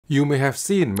You may have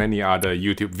seen many other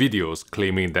YouTube videos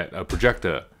claiming that a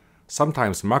projector,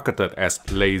 sometimes marketed as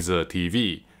laser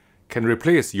TV, can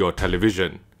replace your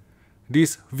television.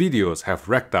 These videos have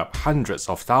racked up hundreds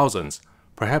of thousands,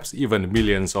 perhaps even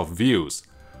millions of views.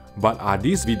 But are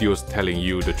these videos telling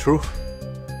you the truth?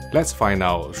 Let's find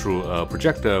out through a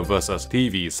projector versus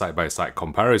TV side-by-side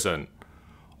comparison.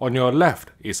 On your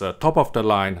left is a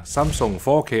top-of-the-line Samsung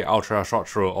 4K Ultra Short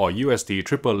Throw or UST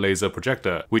triple laser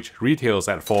projector, which retails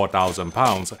at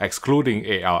 £4,000 excluding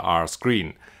ALR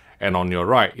screen. And on your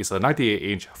right is a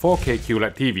 98-inch 4K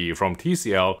QLED TV from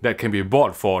TCL that can be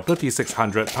bought for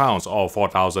 £3,600 or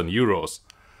 €4,000.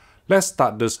 Let's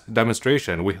start this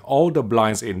demonstration with all the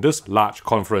blinds in this large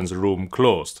conference room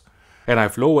closed. And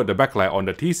I've lowered the backlight on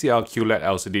the TCL QLED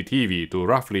LCD TV to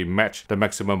roughly match the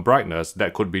maximum brightness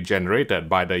that could be generated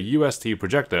by the UST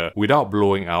projector without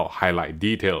blowing out highlight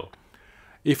detail.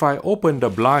 If I open the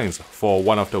blinds for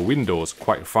one of the windows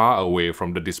quite far away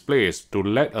from the displays to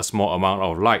let a small amount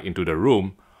of light into the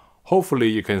room, hopefully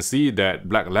you can see that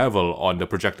black level on the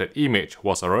projected image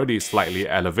was already slightly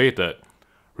elevated,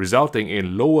 resulting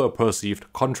in lower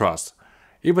perceived contrast,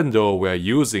 even though we're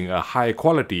using a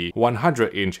high-quality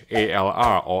 100-inch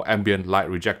ALR or ambient light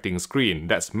rejecting screen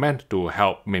that's meant to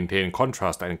help maintain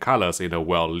contrast and colors in a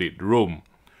well-lit room.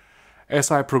 As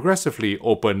I progressively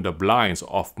open the blinds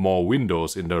of more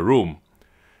windows in the room,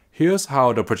 here's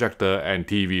how the projector and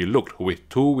TV looked with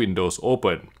 2 windows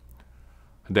open,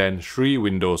 then 3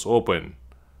 windows open,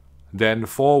 then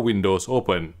 4 windows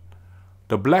open.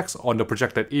 The blacks on the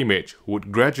projected image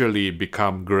would gradually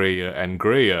become grayer and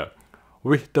grayer,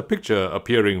 with the picture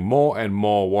appearing more and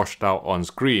more washed out on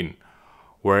screen,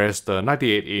 whereas the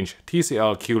 98-inch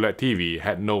TCL QLED TV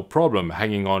had no problem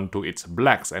hanging on to its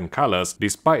blacks and colors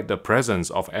despite the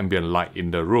presence of ambient light in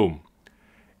the room.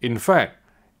 In fact,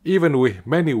 even with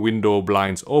many window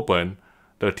blinds open,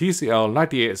 the TCL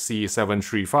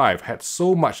 98C735 had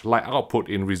so much light output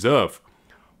in reserve.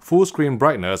 Full screen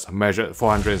brightness measured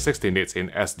 460 nits in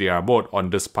SDR mode on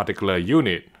this particular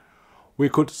unit. We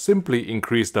could simply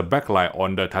increase the backlight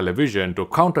on the television to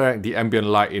counteract the ambient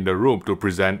light in the room to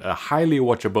present a highly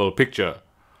watchable picture.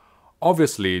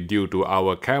 Obviously, due to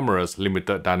our camera's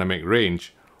limited dynamic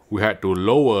range, we had to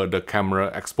lower the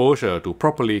camera exposure to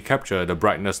properly capture the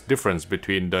brightness difference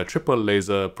between the triple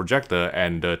laser projector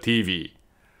and the TV.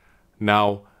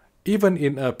 Now, even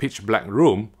in a pitch black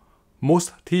room,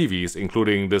 most TVs,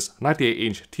 including this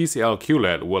 98-inch TCL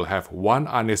QLED, will have one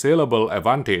unassailable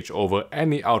advantage over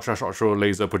any ultra-short throw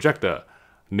laser projector,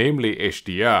 namely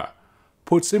HDR.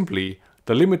 Put simply,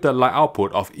 the limited light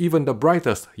output of even the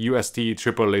brightest UST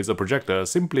triple laser projector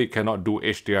simply cannot do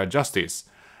HDR justice,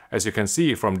 as you can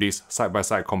see from these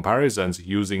side-by-side comparisons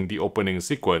using the opening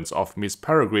sequence of Miss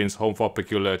Peregrine's Home for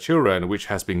Peculiar Children, which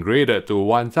has been graded to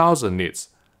 1000 nits.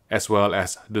 As well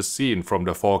as the scene from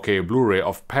the 4K Blu-ray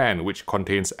of Pan, which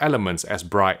contains elements as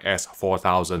bright as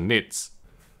 4000 nits.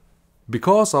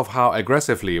 Because of how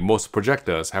aggressively most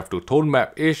projectors have to tone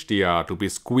map HDR to be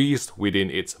squeezed within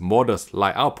its modest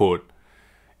light output,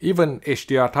 even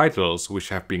HDR titles which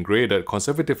have been graded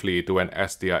conservatively to an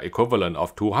SDR equivalent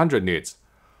of 200 nits,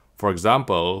 for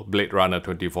example Blade Runner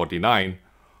 2049,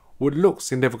 would look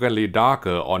significantly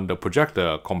darker on the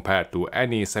projector compared to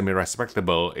any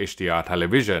semi-respectable HDR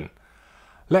television,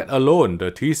 let alone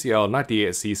the TCL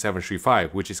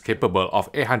 98C735, which is capable of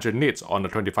 800 nits on a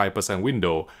 25%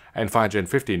 window and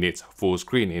 550 nits full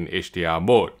screen in HDR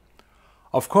mode.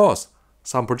 Of course,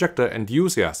 some projector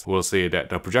enthusiasts will say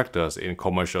that the projectors in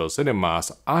commercial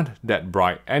cinemas aren't that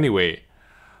bright anyway.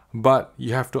 But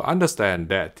you have to understand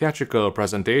that theatrical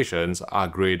presentations are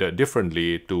graded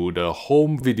differently to the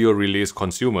home video release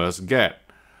consumers get.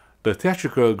 The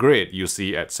theatrical grade you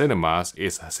see at cinemas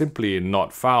is simply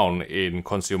not found in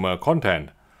consumer content,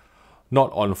 not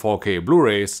on 4K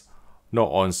Blu-rays, nor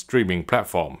on streaming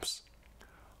platforms.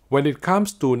 When it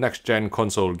comes to next-gen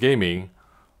console gaming,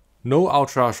 no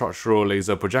ultra-short throw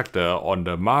laser projector on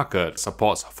the market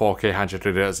supports 4K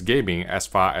 120Hz gaming as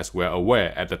far as we're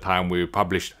aware at the time we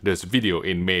published this video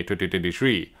in May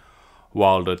 2023,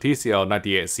 while the TCL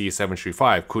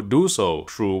 98C735 could do so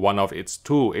through one of its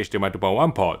 2 HDMI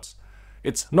 2.1 ports.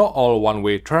 It's not all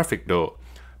one-way traffic though.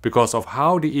 Because of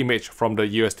how the image from the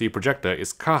UST projector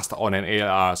is cast on an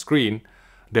ALR screen,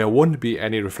 there won't be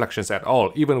any reflections at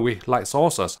all even with light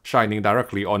sources shining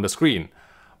directly on the screen.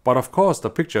 But of course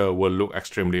the picture will look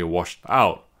extremely washed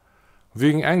out.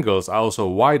 Viewing angles are also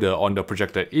wider on the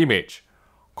projected image,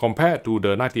 compared to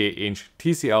the 98-inch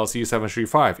TCL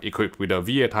C735 equipped with a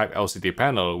VA-type LCD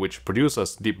panel which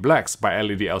produces deep blacks by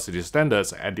LED LCD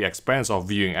standards at the expense of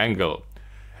viewing angle.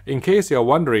 In case you're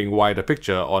wondering why the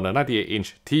picture on a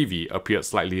 98-inch TV appeared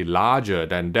slightly larger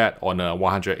than that on a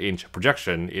 100-inch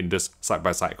projection in this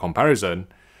side-by-side comparison,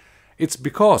 it's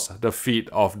because the feet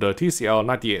of the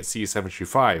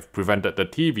TCL98C735 prevented the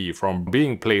TV from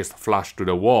being placed flush to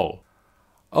the wall.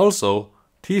 Also,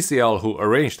 TCL, who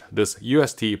arranged this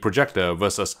UST projector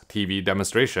versus TV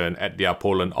demonstration at their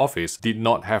Poland office, did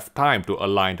not have time to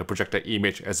align the projector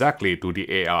image exactly to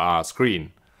the ARR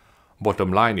screen.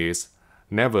 Bottom line is,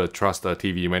 never trust a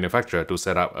TV manufacturer to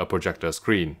set up a projector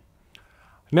screen.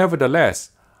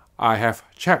 Nevertheless, I have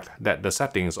checked that the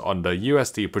settings on the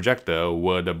UST projector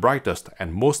were the brightest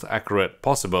and most accurate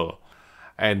possible,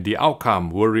 and the outcome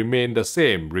will remain the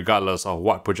same regardless of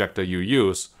what projector you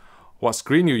use, what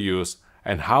screen you use,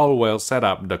 and how well set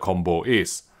up the combo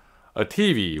is. A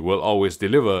TV will always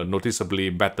deliver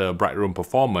noticeably better bright room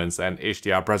performance and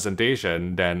HDR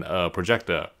presentation than a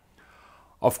projector.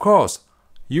 Of course,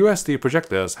 UST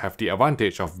projectors have the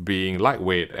advantage of being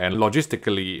lightweight and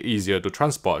logistically easier to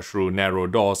transport through narrow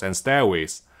doors and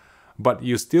stairways, but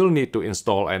you still need to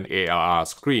install an ARR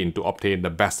screen to obtain the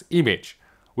best image,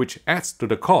 which adds to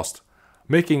the cost,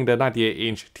 making the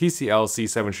 98-inch TCL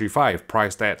C735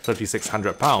 priced at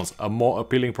 £3,600 a more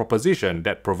appealing proposition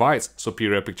that provides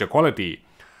superior picture quality,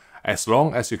 as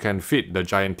long as you can fit the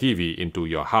giant TV into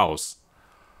your house.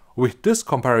 With this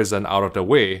comparison out of the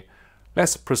way,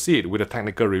 let's proceed with a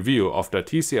technical review of the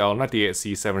TCL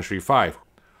 98C735.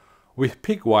 With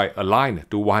peak white aligned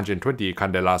to 120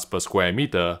 candelas per square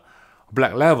meter,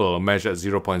 black level measured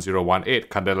 0.018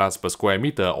 candelas per square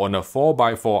meter on a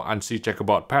 4x4 ANSI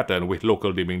checkerboard pattern with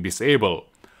local dimming disabled,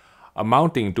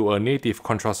 amounting to a native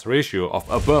contrast ratio of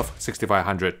above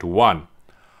 6500 to 1.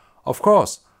 Of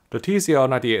course, the TCL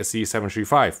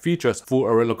 98C735 features full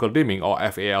array local dimming or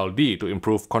FALD to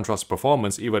improve contrast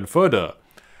performance even further,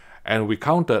 and we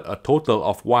counted a total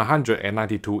of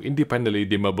 192 independently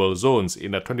dimmable zones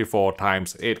in a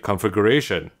 24x8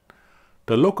 configuration.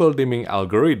 The local dimming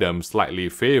algorithm slightly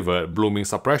favored blooming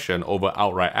suppression over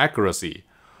outright accuracy,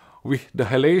 with the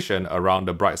halation around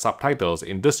the bright subtitles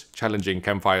in this challenging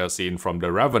campfire scene from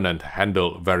The Revenant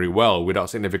handled very well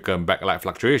without significant backlight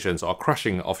fluctuations or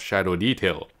crushing of shadow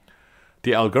detail.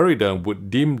 The algorithm would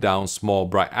dim down small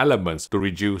bright elements to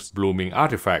reduce blooming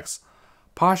artifacts,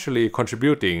 partially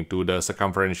contributing to the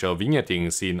circumferential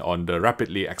vignetting seen on the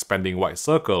rapidly expanding white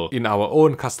circle in our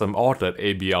own custom-authored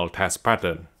ABL test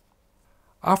pattern.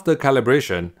 After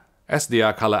calibration,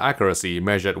 SDR color accuracy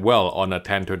measured well on a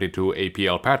 1022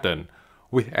 APL pattern,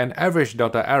 with an average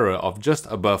delta error of just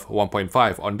above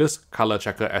 1.5 on this color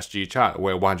checker SG chart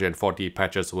where 140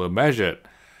 patches were measured,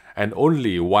 and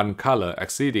only one color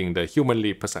exceeding the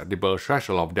humanly perceptible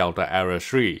threshold of delta error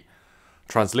 3,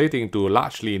 translating to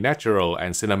largely natural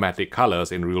and cinematic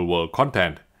colors in real-world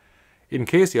content. In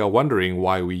case you're wondering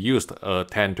why we used a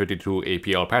 1022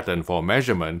 APL pattern for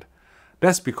measurement,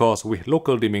 that's because with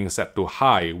local dimming set to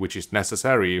high, which is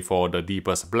necessary for the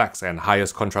deepest blacks and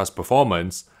highest contrast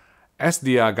performance,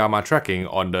 SDR gamma tracking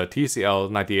on the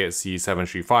TCL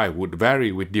 98C735 would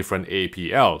vary with different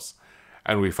APLs,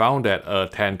 and we found that a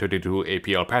 1022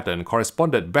 APL pattern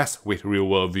corresponded best with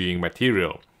real-world viewing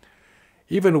material.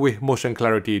 Even with motion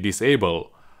clarity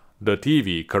disabled, the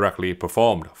TV correctly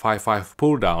performed 5.5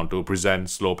 pull-down to present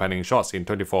slow panning shots in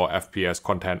 24 fps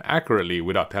content accurately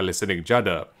without telescenic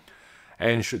judder.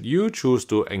 And should you choose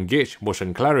to engage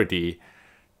motion clarity,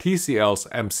 TCL's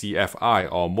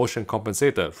MCFI or motion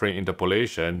compensated frame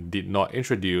interpolation did not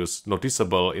introduce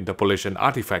noticeable interpolation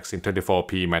artifacts in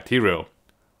 24p material.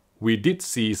 We did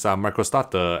see some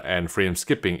microstutter and frame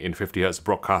skipping in 50Hz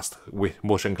broadcast with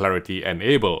motion clarity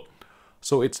enabled,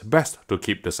 so it's best to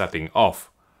keep the setting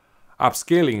off.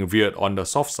 Upscaling veered on the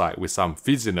soft side with some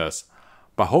fizziness,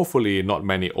 but hopefully not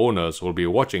many owners will be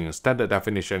watching standard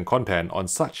definition content on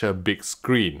such a big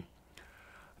screen.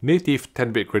 Native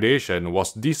 10-bit gradation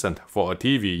was decent for a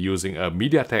TV using a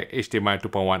MediaTek HDMI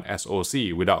 2.1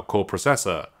 SoC without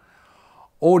coprocessor.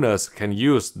 Owners can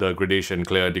use the gradation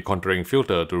clear decontouring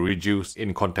filter to reduce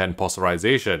in-content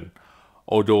posterization,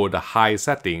 although the high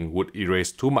setting would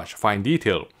erase too much fine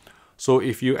detail. So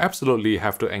if you absolutely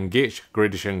have to engage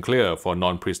gradation clear for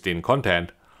non-pristine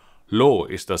content, low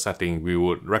is the setting we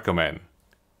would recommend.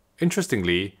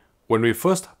 Interestingly, when we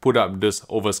first put up this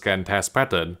overscan test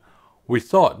pattern, we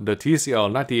thought the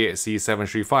TCL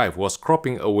 98C735 was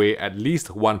cropping away at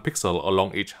least 1 pixel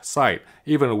along each side,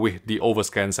 even with the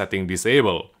overscan setting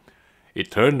disabled.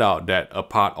 It turned out that a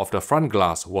part of the front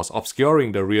glass was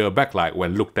obscuring the rear backlight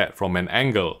when looked at from an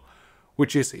angle,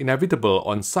 which is inevitable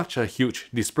on such a huge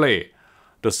display.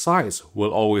 The sides will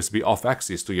always be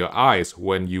off-axis to your eyes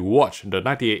when you watch the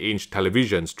 98-inch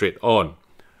television straight on.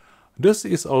 This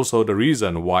is also the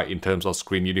reason why, in terms of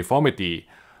screen uniformity,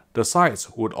 the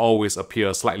sides would always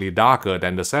appear slightly darker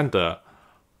than the center,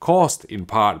 caused in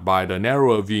part by the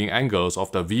narrower viewing angles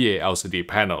of the VA LCD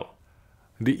panel.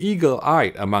 The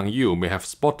eagle-eyed among you may have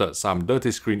spotted some dirty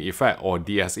screen effect or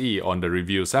DSE on the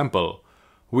review sample,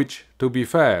 which, to be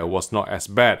fair, was not as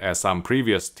bad as some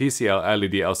previous TCL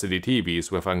LED LCD TVs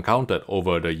we've encountered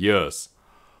over the years.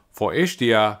 For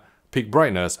HDR, peak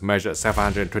brightness measured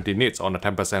 720 nits on a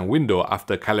 10% window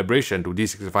after calibration to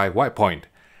D65 white point,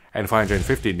 and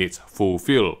 550 nits full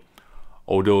fill.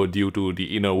 Although due to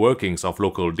the inner workings of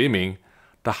local dimming,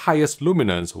 the highest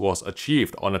luminance was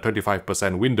achieved on a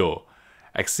 25% window,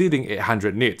 exceeding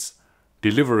 800 nits,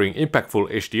 delivering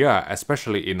impactful HDR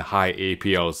especially in high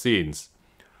APL scenes.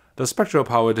 The spectral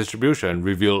power distribution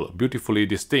revealed beautifully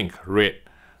distinct red,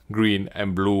 green,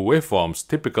 and blue waveforms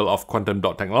typical of quantum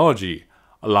dot technology,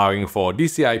 allowing for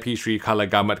DCI-P3 color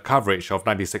gamut coverage of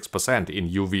 96% in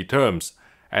UV terms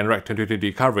and Rec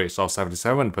 2020 coverage of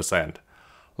 77%.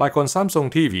 Like on Samsung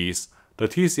TVs, the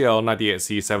TCL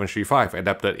 98C735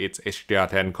 adapted its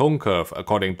HDR10 cone curve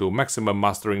according to maximum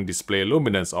mastering display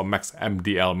luminance or max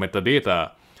MDL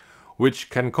metadata, which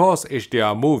can cause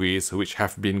HDR movies which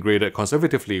have been graded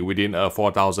conservatively within a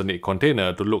 4000 nit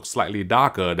container to look slightly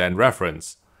darker than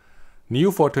reference.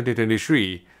 New for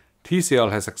 2023,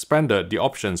 TCL has expanded the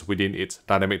options within its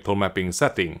dynamic tone mapping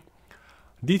setting.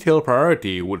 Detail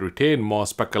priority would retain more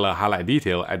specular highlight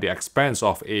detail at the expense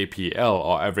of APL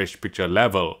or average picture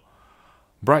level.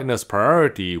 Brightness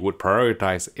priority would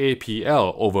prioritize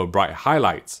APL over bright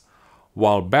highlights,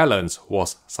 while balance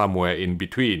was somewhere in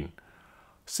between.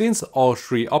 Since all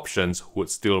three options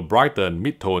would still brighten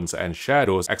midtones and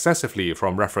shadows excessively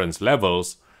from reference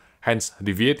levels, hence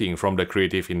deviating from the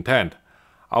creative intent,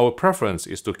 our preference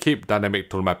is to keep dynamic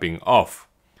tone mapping off.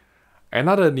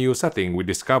 Another new setting we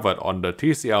discovered on the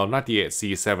TCL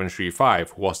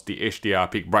 98C735 was the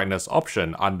HDR peak brightness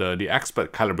option under the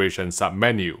expert calibration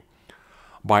submenu.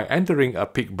 By entering a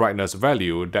peak brightness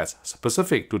value that's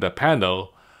specific to the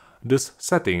panel, this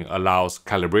setting allows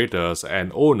calibrators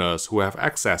and owners who have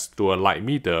access to a light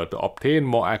meter to obtain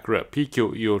more accurate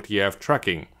PQ EOTF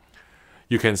tracking.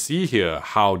 You can see here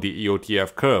how the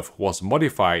EOTF curve was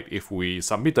modified if we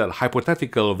submitted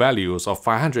hypothetical values of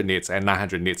 500 nits and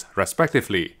 900 nits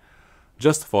respectively,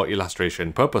 just for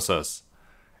illustration purposes.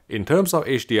 In terms of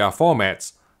HDR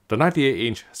formats, the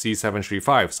 98-inch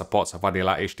C735 supports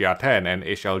Vanilla HDR10 and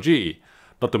HLG,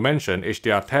 not to mention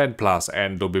HDR10 Plus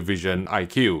and Dolby Vision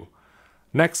IQ.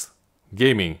 Next,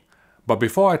 gaming. But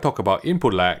before I talk about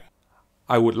input lag,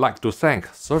 I would like to thank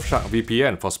Surfshark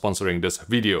VPN for sponsoring this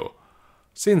video.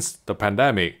 Since the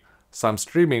pandemic, some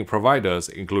streaming providers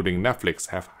including Netflix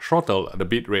have throttled the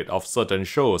bitrate of certain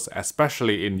shows,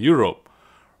 especially in Europe,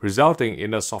 resulting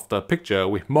in a softer picture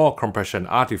with more compression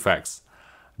artifacts.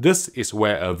 This is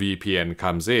where a VPN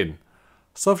comes in.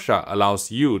 Surfshark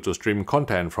allows you to stream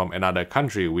content from another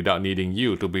country without needing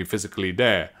you to be physically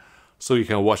there, so you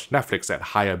can watch Netflix at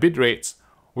higher bitrates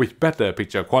with better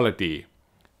picture quality.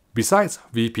 Besides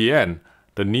VPN,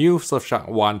 the new Surfshark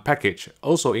One package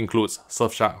also includes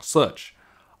Surfshark Search,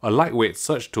 a lightweight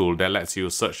search tool that lets you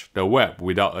search the web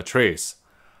without a trace.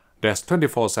 There's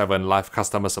 24/7 live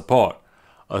customer support,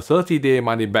 a 30-day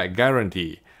money-back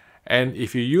guarantee, and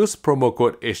if you use promo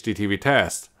code HDTV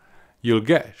test, you'll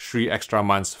get 3 extra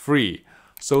months free.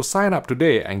 So sign up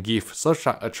today and give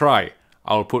Surfshark a try.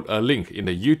 I'll put a link in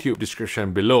the YouTube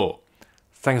description below.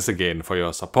 Thanks again for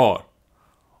your support.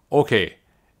 Okay,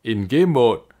 in game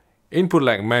mode, input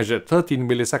lag measured 13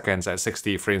 milliseconds at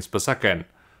 60 frames per second,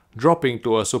 dropping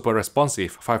to a super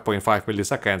responsive 5.5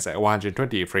 milliseconds at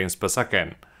 120 frames per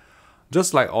second.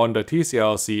 Just like on the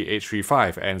TCL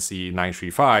C835 and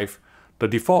C935, the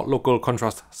default local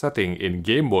contrast setting in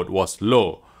game mode was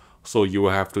low, so you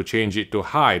will have to change it to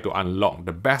high to unlock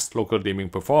the best local dimming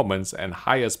performance and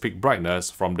highest peak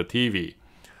brightness from the TV.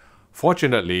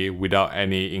 Fortunately, without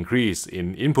any increase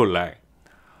in input lag.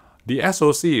 The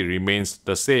SoC remains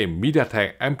the same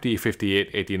MediaTek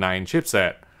MT5889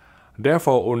 chipset,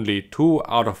 therefore only 2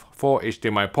 out of 4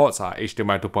 HDMI ports are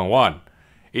HDMI 2.1,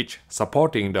 each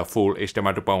supporting the full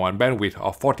HDMI 2.1 bandwidth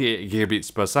of 48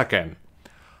 gigabits per second.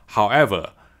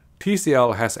 However,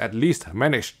 TCL has at least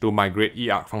managed to migrate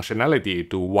eARC functionality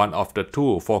to one of the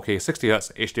 2 4K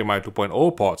 60Hz HDMI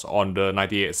 2.0 ports on the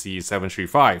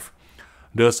 98C735,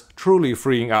 thus truly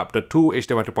freeing up the 2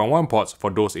 HDMI 2.1 ports for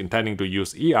those intending to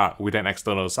use eARC with an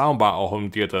external soundbar or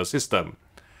home theater system.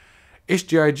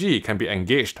 HDIG can be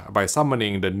engaged by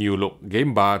summoning the new look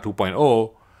Game Bar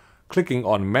 2.0, clicking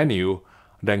on Menu,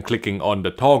 then clicking on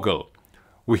the toggle.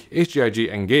 With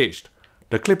HDIG engaged,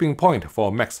 The clipping point for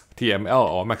max TML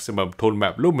or maximum tone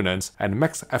map luminance and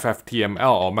max FFTML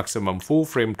or maximum full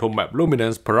frame tone map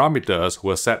luminance parameters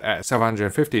were set at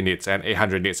 750 nits and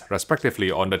 800 nits respectively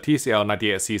on the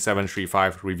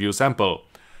TCL98C735 review sample,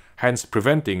 hence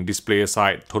preventing display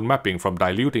side tone mapping from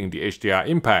diluting the HDR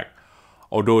impact.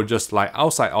 Although just like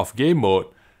outside of game mode,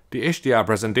 the HDR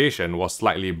presentation was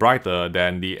slightly brighter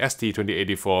than the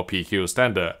ST2084 PQ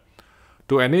standard.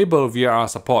 To enable VRR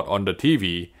support on the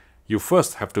TV, you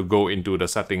first have to go into the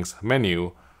settings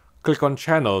menu, click on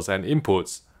channels and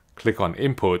inputs, click on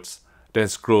inputs, then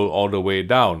scroll all the way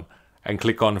down and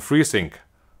click on FreeSync,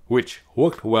 which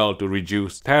worked well to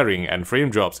reduce tearing and frame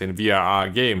drops in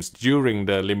VRR games during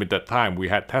the limited time we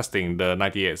had testing the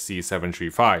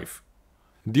 98C735.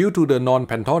 Due to the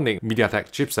non-Pantonic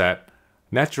MediaTek chipset,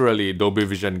 naturally Dolby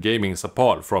Vision gaming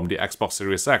support from the Xbox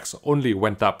Series X only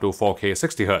went up to 4K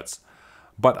 60Hz,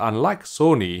 but unlike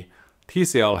Sony,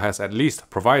 TCL has at least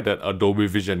provided a Dolby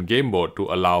Vision game mode to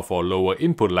allow for lower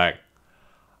input lag.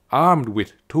 Armed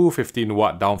with two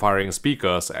 15-watt downfiring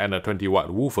speakers and a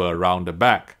 20-watt woofer around the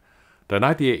back, the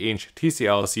 98-inch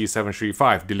TCL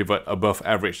C735 delivered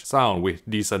above-average sound with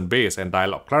decent bass and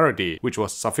dialogue clarity, which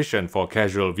was sufficient for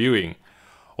casual viewing,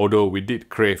 although we did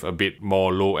crave a bit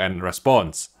more low-end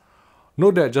response.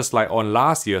 Note that just like on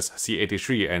last year's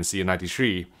C83 and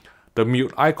C93, the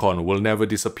mute icon will never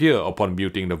disappear upon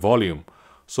muting the volume,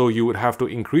 so you would have to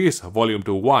increase volume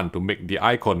to 1 to make the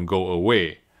icon go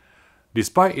away.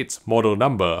 Despite its model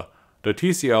number, the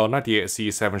TCL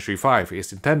 98C735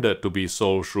 is intended to be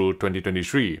sold through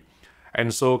 2023,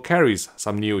 and so carries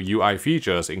some new UI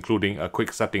features including a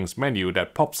quick settings menu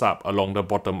that pops up along the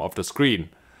bottom of the screen,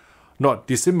 not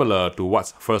dissimilar to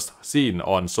what's first seen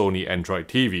on Sony Android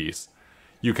TVs.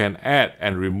 You can add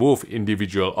and remove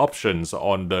individual options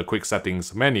on the quick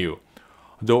settings menu,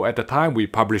 though at the time we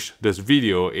published this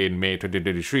video in May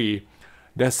 2023,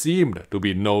 there seemed to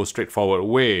be no straightforward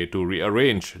way to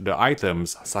rearrange the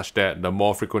items such that the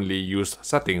more frequently used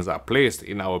settings are placed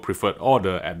in our preferred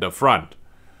order at the front.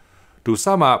 To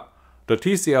sum up, the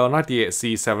TCL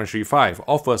 98C735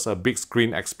 offers a big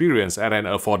screen experience at an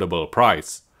affordable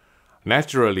price.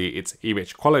 Naturally, its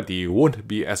image quality won't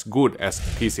be as good as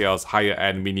TCL's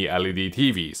higher-end mini LED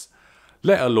TVs,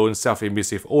 let alone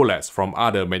self-emissive OLEDs from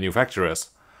other manufacturers.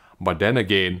 But then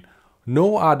again,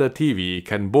 no other TV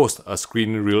can boast a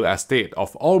screen real estate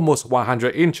of almost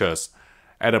 100 inches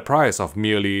at a price of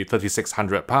merely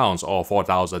 £3,600 or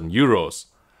 €4,000.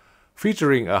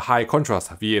 Featuring a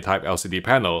high-contrast VA-type LCD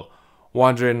panel,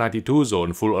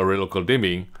 192-zone full array local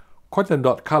dimming, quantum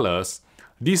dot colors,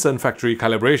 decent factory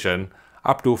calibration,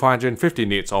 up to 550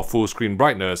 nits of full screen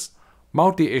brightness,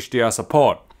 multi-HDR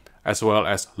support, as well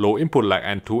as low input lag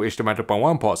and two HDMI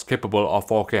 2.1 ports capable of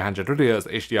 4K 120Hz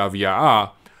HDR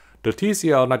VRR, the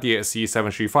TCL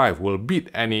 98C735 will beat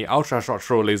any ultra-short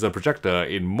throw laser projector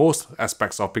in most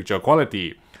aspects of picture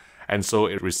quality, and so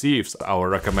it receives our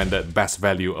recommended Best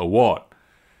Value award.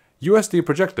 UST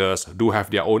projectors do have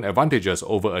their own advantages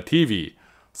over a TV,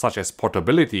 such as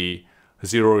portability,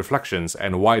 zero reflections,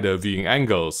 and wider viewing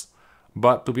angles.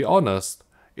 But to be honest,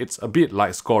 it's a bit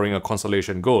like scoring a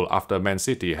consolation goal after Man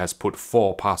City has put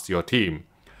 4 past your team.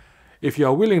 If you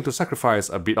are willing to sacrifice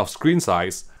a bit of screen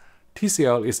size,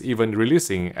 TCL is even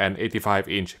releasing an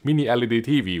 85-inch mini LED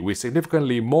TV with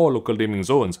significantly more local dimming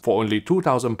zones for only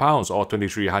 £2,000 or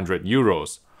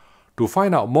 €2,300. To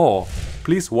find out more,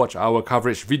 please watch our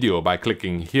coverage video by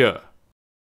clicking here.